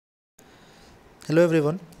Hello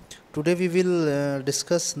everyone. Today we will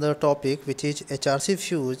discuss the topic which is HRC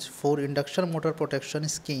fuse for induction motor protection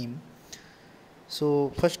scheme.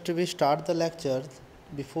 So first we start the lecture.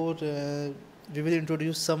 Before we will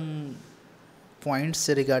introduce some points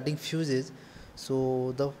regarding fuses.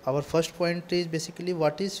 So our first point is basically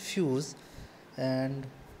what is fuse and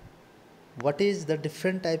what is the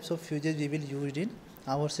different types of fuses we will use in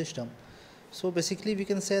our system. So basically we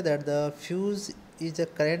can say that the fuse is a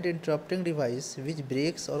current interrupting device which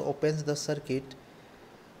breaks or opens the circuit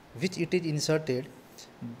which it is inserted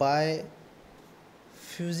by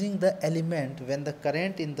fusing the element when the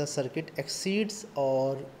current in the circuit exceeds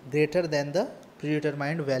or greater than the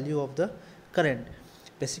predetermined value of the current.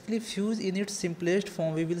 Basically fuse in its simplest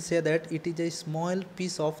form we will say that it is a small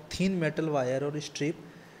piece of thin metal wire or strip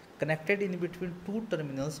connected in between two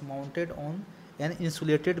terminals mounted on an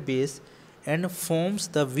insulated base and forms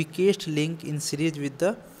the weakest link in series with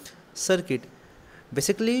the circuit.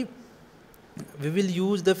 Basically we will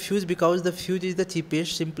use the fuse because the fuse is the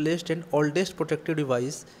cheapest, simplest and oldest protective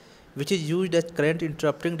device which is used as current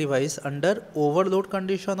interrupting device under overload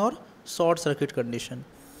condition or short circuit condition.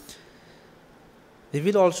 We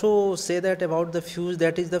will also say that about the fuse,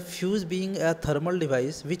 that is the fuse being a thermal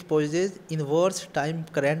device which possesses inverse time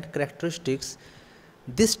current characteristics.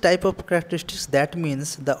 This type of characteristics, that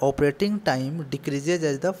means the operating time decreases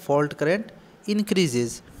as the fault current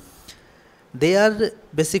increases. They are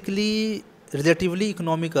basically relatively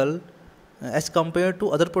economical as compared to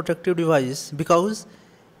other protective devices because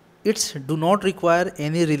it's do not require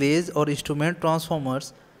any relays or instrument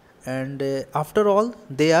transformers, and after all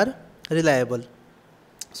they are reliable.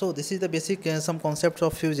 So this is the basic some concepts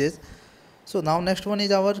of fuses. So now next one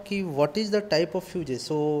is our key, what is the type of fuses.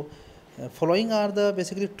 So following are the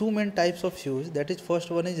basically two main types of fuse, that is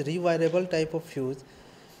first one is rewirable type of fuse.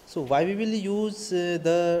 So why we will use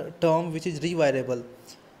the term which is rewirable.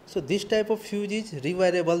 So this type of fuse is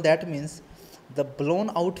rewirable, that means the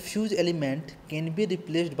blown out fuse element can be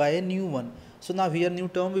replaced by a new one. So now here new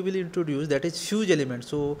term we will introduce, that is fuse element.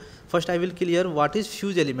 So first I will clear what is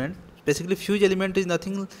fuse element. Basically fuse element is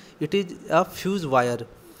nothing, it is a fuse wire.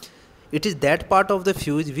 It is that part of the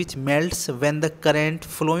fuse which melts when the current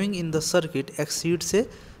flowing in the circuit exceeds a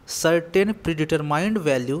certain predetermined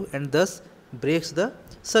value and thus breaks the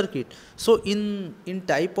circuit. So in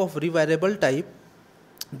type of rewirable type,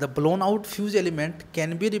 the blown out fuse element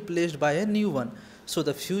can be replaced by a new one. So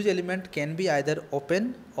the fuse element can be either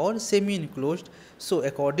open or semi enclosed. So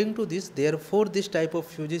according to this, therefore this type of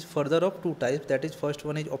fuse is further of two types, that is first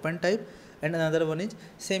one is open type and another one is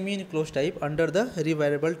semi enclosed type under the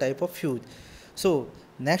rewirable type of fuse. So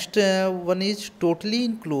next one is totally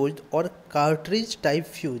enclosed or cartridge type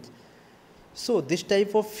fuse. So this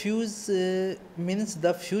type of fuse means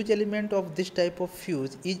the fuse element of this type of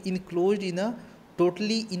fuse is enclosed in a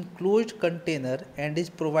totally enclosed container and is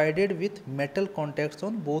provided with metal contacts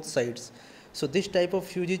on both sides. So this type of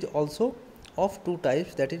fuse is also of two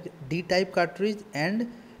types, that is D type cartridge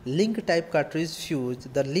and link type cartridge fuse.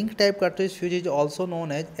 The link type cartridge fuse is also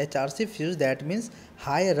known as HRC fuse, that means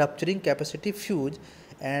high rupturing capacity fuse,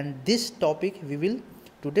 and this topic we will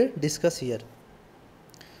today discuss here.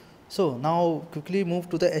 So now quickly move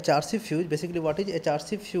to the HRC fuse. Basically what is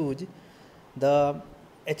HRC fuse? The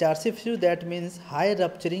HRC fuse, that means high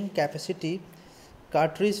rupturing capacity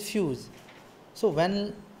cartridge fuse. So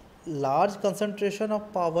when large concentration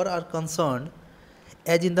of power are concerned,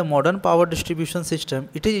 as in the modern power distribution system,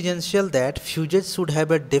 it is essential that fuses should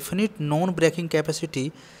have a definite known breaking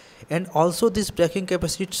capacity, and also this breaking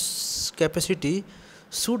capacity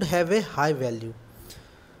should have a high value.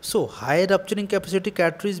 So high rupturing capacity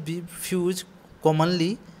cartridge fuse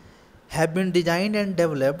commonly have been designed and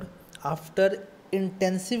developed after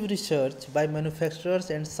intensive research by manufacturers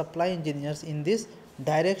and supply engineers in this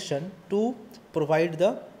direction to provide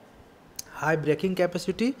the high breaking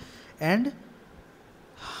capacity and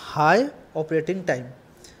high operating time.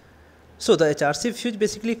 So the HRC fuse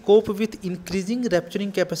basically cope with increasing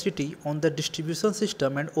rupturing capacity on the distribution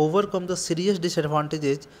system and overcome the serious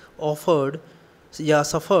disadvantages suffered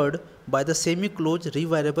by the semi-closed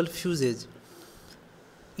rewirable fuses.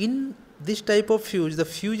 In this type of fuse, the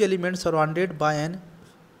fuse element surrounded by an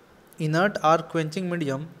inert arc quenching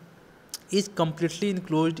medium is completely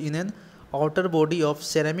enclosed in an outer body of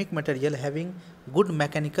ceramic material having good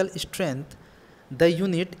mechanical strength. The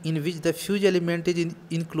unit in which the fuse element is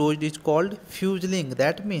enclosed is called fuse link.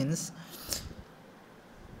 That means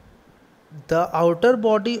the outer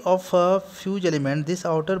body of a fuse element, this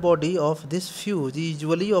outer body of this fuse is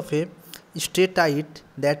usually of a straight-tight,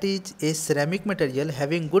 that is a ceramic material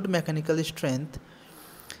having good mechanical strength.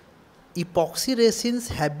 Epoxy resins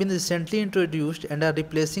have been recently introduced and are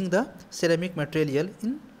replacing the ceramic material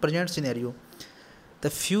in present scenario. The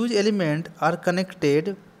fuse element are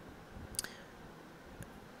connected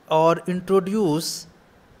or introduced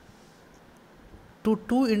to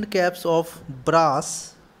two end caps of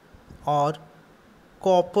brass or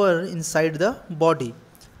copper inside the body.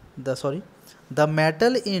 The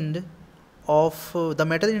metal end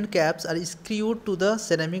caps are screwed to the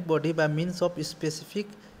ceramic body by means of specific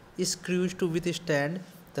screws to withstand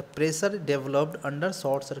the pressure developed under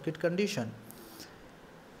short circuit condition.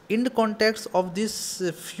 End contacts of this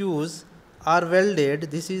fuse are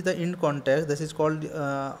welded. This is the end contact. This is called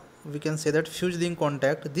we can say that fuse link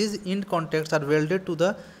contact. These end contacts are welded to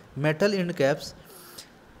the metal end caps.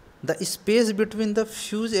 The space between the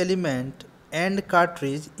fuse element and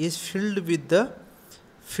cartridge is filled with the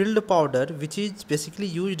filled powder, which is basically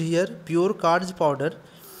used here pure quartz powder.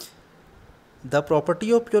 The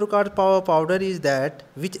property of pure quartz powder is that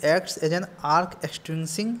which acts as an arc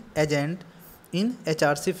extinguishing agent in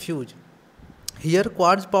HRC fuse. Here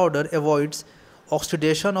quartz powder avoids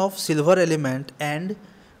oxidation of silver element, and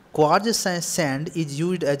quartz sand is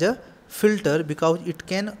used as a filter because it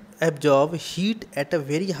can absorb heat at a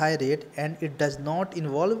very high rate and it does not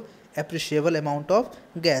involve appreciable amount of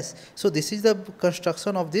gas. So this is the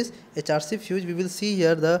construction of this HRC fuse. We will see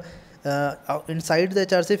here the inside the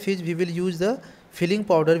HRC fuse we will use the filling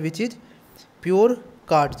powder, which is pure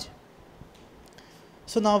quartz.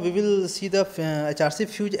 So now we will see the HRC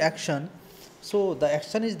fuse action. So the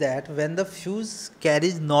action is that when the fuse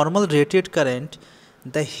carries normal rated current,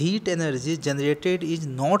 the heat energy generated is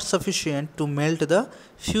not sufficient to melt the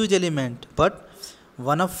fuse element, but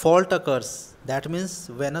when a fault occurs, that means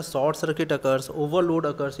when a short circuit occurs, overload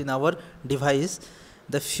occurs in our device,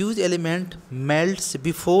 the fuse element melts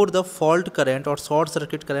before the fault current or short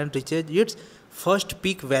circuit current reaches its first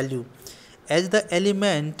peak value. As the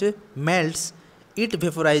element melts, it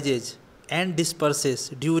vaporizes and disperses.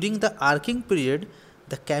 During the arcing period,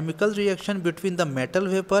 the chemical reaction between the metal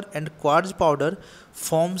vapor and quartz powder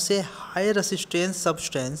forms a high resistance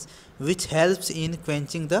substance which helps in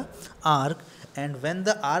quenching the arc, and when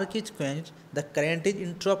the arc is quenched, the current is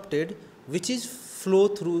interrupted, which is flow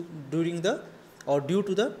through during the or due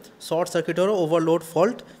to the short circuit or overload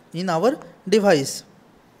fault in our device.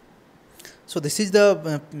 So this is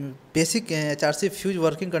the basic HRC fuse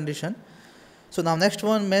working condition. So now next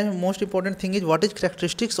one, most important thing is what is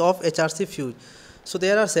characteristics of HRC fuse. So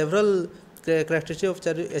there are several characteristics of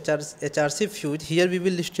HRC fuse. Here we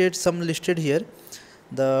will listed some listed here.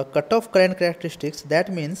 The cutoff current characteristics,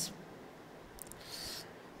 that means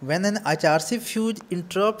when an HRC fuse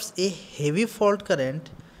interrupts a heavy fault current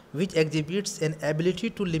which exhibits an ability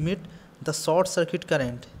to limit the short circuit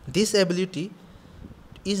current, this ability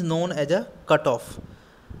is known as a cutoff.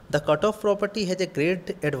 The cutoff property has a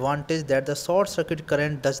great advantage that the short circuit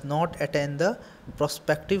current does not attain the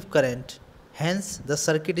prospective current. Hence, the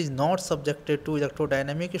circuit is not subjected to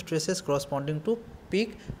electrodynamic stresses corresponding to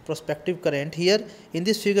peak prospective current. Here in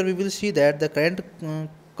this figure we will see that the current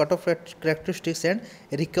cutoff characteristics and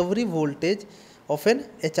recovery voltage of an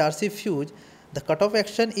HRC fuse. The cutoff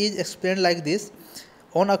action is explained like this.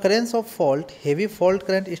 On occurrence of fault, heavy fault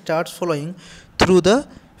current starts flowing through the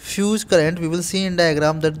fuse current. We will see in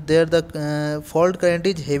diagram that there the fault current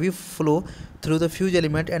is heavy flow through the fuse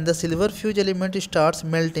element, and the silver fuse element starts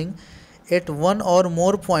melting at one or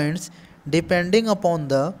more points depending upon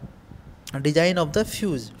the design of the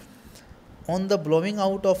fuse. On the blowing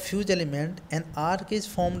out of fuse element, an arc is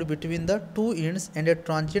formed between the two ends and a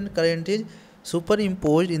transient current is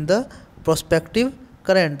superimposed in the prospective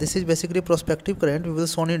current. This is basically prospective current. We will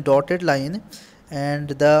show in dotted line, and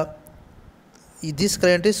this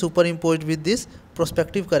current is superimposed with this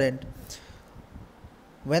prospective current.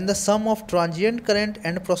 When the sum of transient current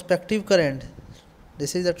and prospective current,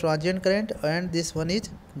 this is the transient current and this one is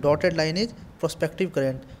dotted line is prospective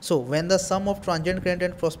current. So when the sum of transient current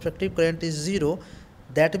and prospective current is 0,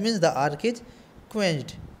 that means the arc is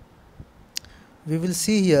quenched. We will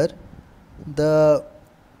see here the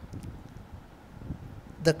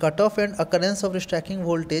cutoff and occurrence of stacking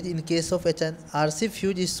voltage in case of HRC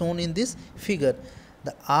fuse is shown in this figure.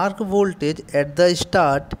 The arc voltage at the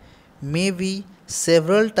start may be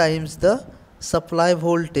several times the supply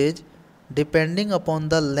voltage depending upon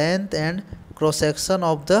the length and cross section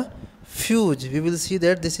of the fuse. We will see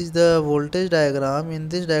that this is the voltage diagram. In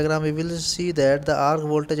this diagram we will see that the arc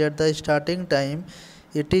voltage at the starting time,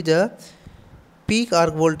 it is a peak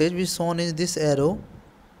arc voltage which is shown in this arrow,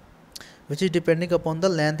 which is depending upon the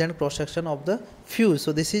length and cross section of the fuse.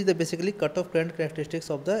 So this is the basically cutoff current characteristics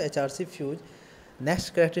of the HRC fuse.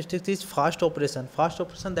 Next characteristic is fast operation. Fast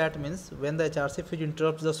operation, that means when the HRC fuse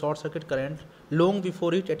interrupts the short circuit current long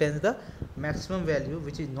before it attains the maximum value,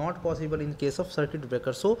 which is not possible in case of circuit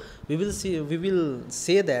breaker. So we will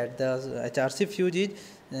say that the HRC fuse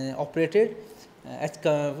is operated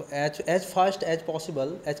as fast as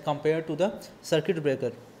possible as compared to the circuit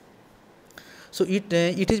breaker. So it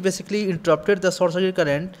is basically interrupted the short circuit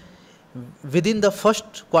current within the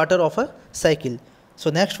first quarter of a cycle. So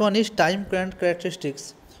next one is time current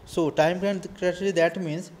characteristics. So time current characteristic, that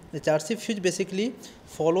means the HRC fuse basically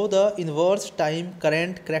follow the inverse time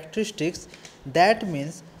current characteristics. That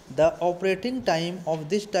means the operating time of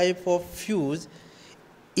this type of fuse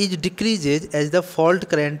is decreases as the fault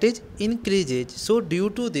current is increases. So due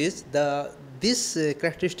to this, this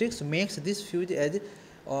characteristics makes this fuse as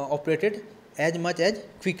operated as much as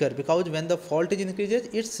quicker, because when the fault is increases,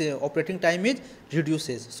 its operating time is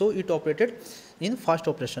reduces. So it operated in fast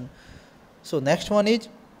operation. So next one is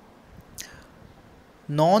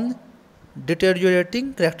non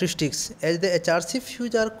deteriorating characteristics. As the HRC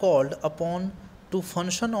fuse are called upon to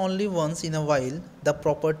function only once in a while, the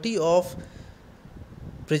property of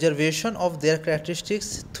preservation of their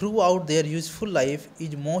characteristics throughout their useful life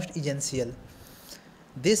is most essential.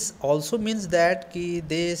 This also means that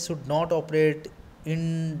they should not operate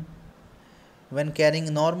in when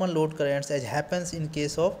carrying normal load currents, as happens in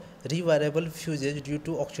case of rewirable fuses due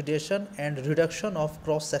to oxidation and reduction of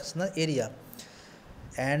cross-sectional area.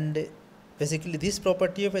 And basically this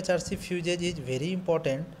property of HRC fuses is very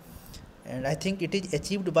important, and I think it is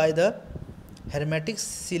achieved by the hermetic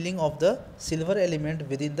sealing of the silver element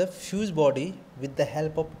within the fuse body with the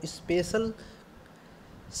help of special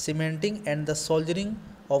cementing and the soldering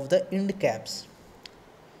of the end caps.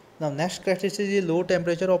 Now next characteristic is low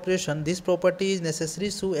temperature operation. This property is necessary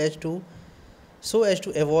so as to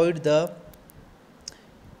avoid the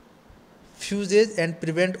fuses and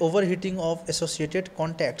prevent overheating of associated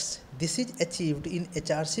contacts. This is achieved in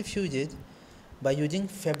HRC fuses by using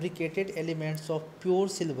fabricated elements of pure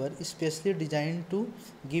silver, especially designed to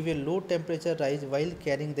give a low temperature rise while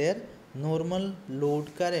carrying their normal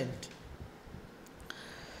load current.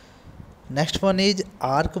 Next one is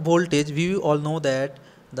arc voltage. We all know that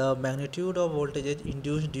the magnitude of voltage is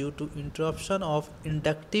induced due to interruption of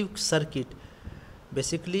inductive circuit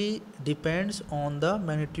basically depends on the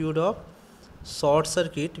magnitude of short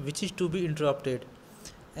circuit which is to be interrupted,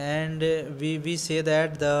 and we say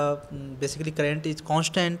that the basically current is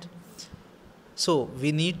constant. So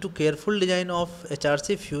we need to careful design of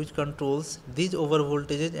HRC fuse controls these over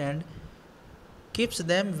voltages and keeps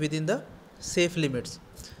them within the safe limits.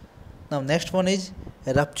 Now next one is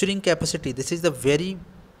rupturing capacity. This is the very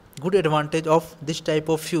good advantage of this type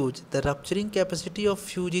of fuse. The rupturing capacity of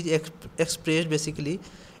fuse is expressed basically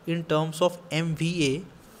in terms of MVA,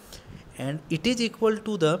 and it is equal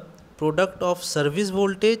to the product of service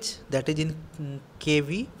voltage, that is in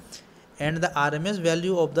kV, and the RMS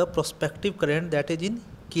value of the prospective current, that is in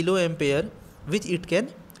kiloampere, which it can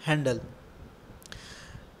handle.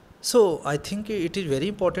 So I think it is very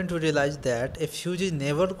important to realize that a fuse is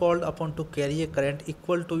never called upon to carry a current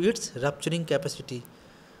equal to its rupturing capacity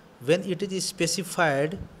when it is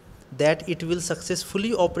specified that it will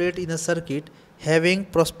successfully operate in a circuit having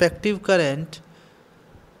prospective current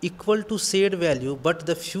equal to said value, but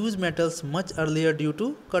the fuse metals much earlier due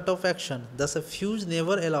to cutoff action. Thus a fuse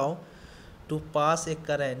never allow to pass a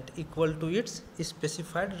current equal to its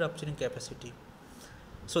specified rupturing capacity.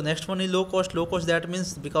 So next one is low cost. Low cost, that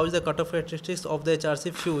means because the cutoff characteristics of the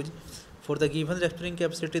HRC fuse for the given rupturing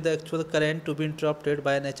capacity, the actual current to be interrupted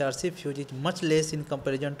by an HRC fuse is much less in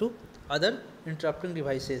comparison to other interrupting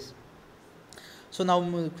devices. So now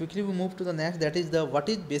quickly we move to the next, that is the what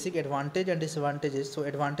is basic advantage and disadvantages. So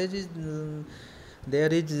advantage is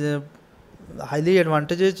there is highly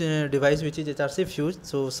advantageous device which is HRC fuse.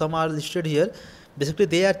 So some are listed here. Basically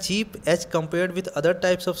they are cheap as compared with other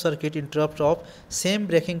types of circuit interrupt of same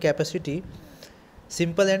breaking capacity,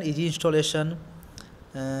 simple and easy installation.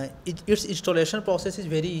 Its installation process is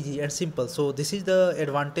very easy and simple. So this is the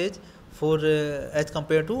advantage for as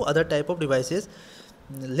compared to other type of devices.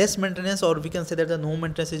 Less maintenance, or we can say that the no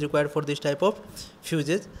maintenance is required for this type of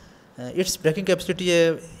fuses. Its breaking capacity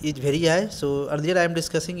is very high. So earlier I am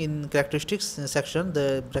discussing in characteristics section,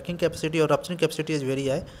 the breaking capacity or rupturing capacity is very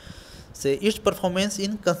high. So its performance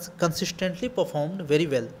in consistently performed very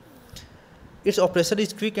well. Its operation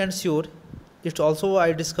is quick and sure. It's also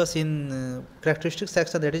I discuss in characteristics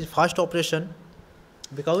section, that is fast operation,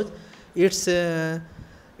 because it's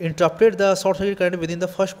interrupted the short circuit current within the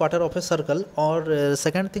first quarter of a circle. Or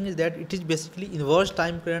second thing is that it is basically inverse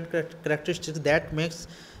time current characteristics that makes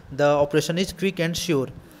the operation is quick and sure.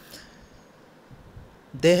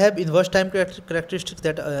 they have inverse time characteristics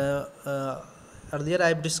that earlier I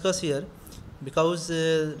have discussed here, because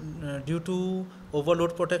due to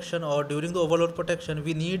overload protection or during the overload protection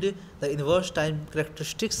we need the inverse time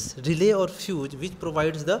characteristics relay or fuse, which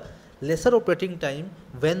provides the lesser operating time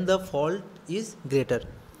when the fault is greater.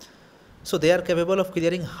 So they are capable of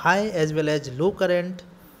clearing high as well as low current.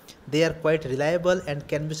 They are quite reliable and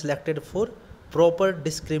can be selected for proper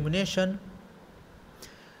discrimination.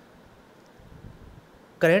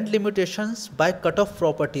 Current limitations by cutoff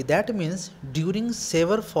property, that means during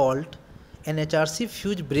severe fault an HRC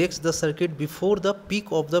fuse breaks the circuit before the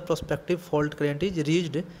peak of the prospective fault current is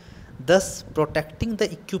reached, thus protecting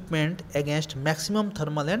the equipment against maximum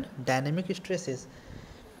thermal and dynamic stresses.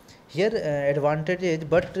 Here advantages,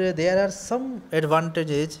 but there are some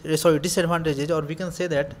disadvantages, or we can say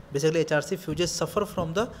that basically HRC fuses suffer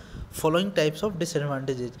from the following types of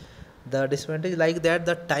disadvantages. The disadvantage like that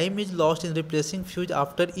the time is lost in replacing fuse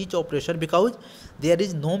after each operation, because there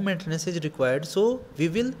is no maintenance is required. So we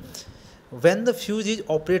will, when the fuse is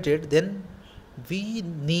operated, then we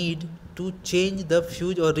need to change the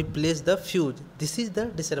fuse or replace the fuse. This is the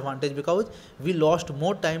disadvantage, because we lost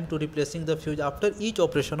more time to replacing the fuse after each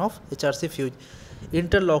operation of HRC fuse.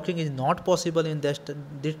 Interlocking is not possible in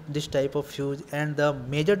this type of fuse, and the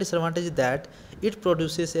major disadvantage is that it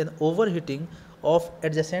produces an overheating of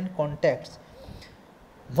adjacent contacts.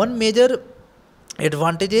 One major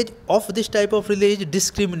advantage of this type of relay is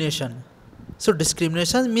discrimination. So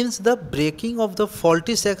discrimination means the breaking of the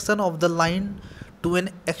faulty section of the line to an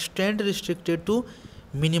extent restricted to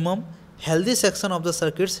minimum healthy section of the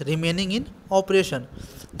circuits remaining in operation.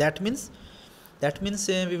 That means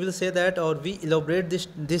we will say that, or we elaborate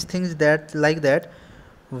these things that like that,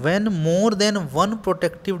 when more than one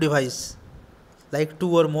protective device, like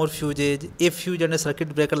two or more fuses, a fuse and a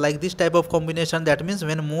circuit breaker, like this type of combination, that means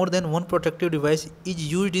when more than one protective device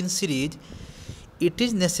is used in series, it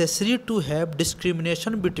is necessary to have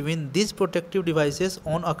discrimination between these protective devices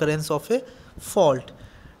on occurrence of a fault.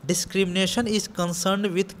 Discrimination is concerned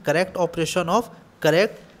with correct operation of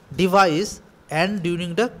correct device and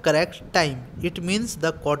during the correct time. It means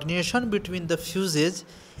the coordination between the fuses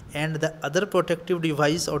and the other protective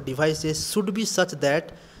device or devices should be such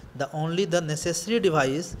that only the necessary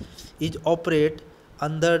device is operate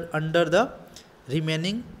under the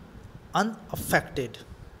remaining unaffected.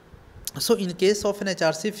 So in case of an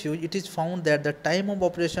HRC fuse, it is found that the time of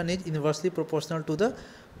operation is inversely proportional to the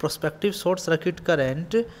prospective short circuit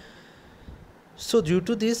current. So due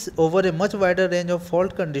to this, over a much wider range of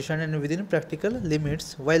fault condition and within practical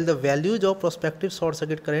limits, while the values of prospective short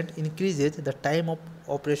circuit current increases, the time of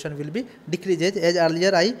operation will be decreases. As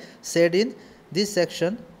earlier I said in this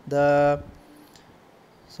section, it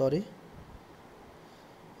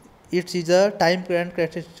is a time current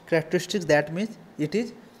characteristics, that means it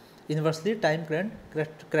is inversely time current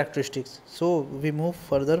characteristics. So we move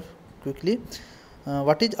further quickly.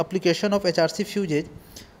 What is application of HRC fuses?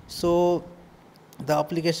 So the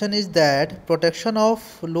application is that protection of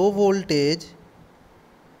low voltage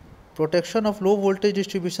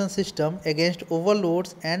distribution system against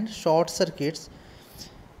overloads and short circuits.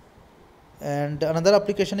 And another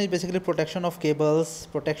application is basically protection of cables,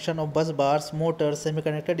 protection of bus bars, motors,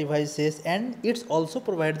 semiconductor devices, and it's also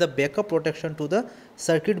provide the backup protection to the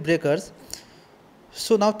circuit breakers.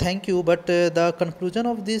 So now thank you, but the conclusion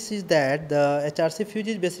of this is that the HRC fuse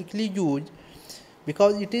is basically used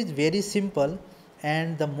because it is very simple,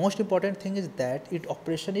 and the most important thing is that its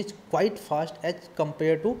operation is quite fast as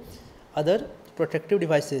compared to other protective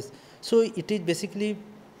devices. So it is basically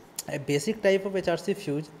a basic type of HRC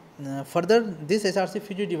fuse. Further, this HRC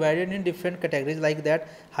fuse is divided in different categories like that: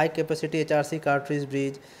 high capacity HRC cartridge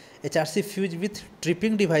bridge, HRC fuse with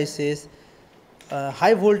tripping devices,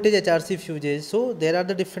 high voltage HRC fuses. So there are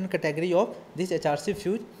the different category of this HRC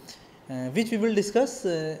fuse, which we will discuss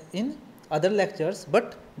in other lectures.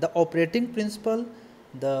 But the operating principle,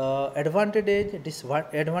 the advantage,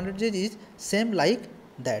 disadvantages is same like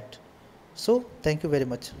that. So thank you very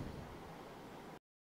much.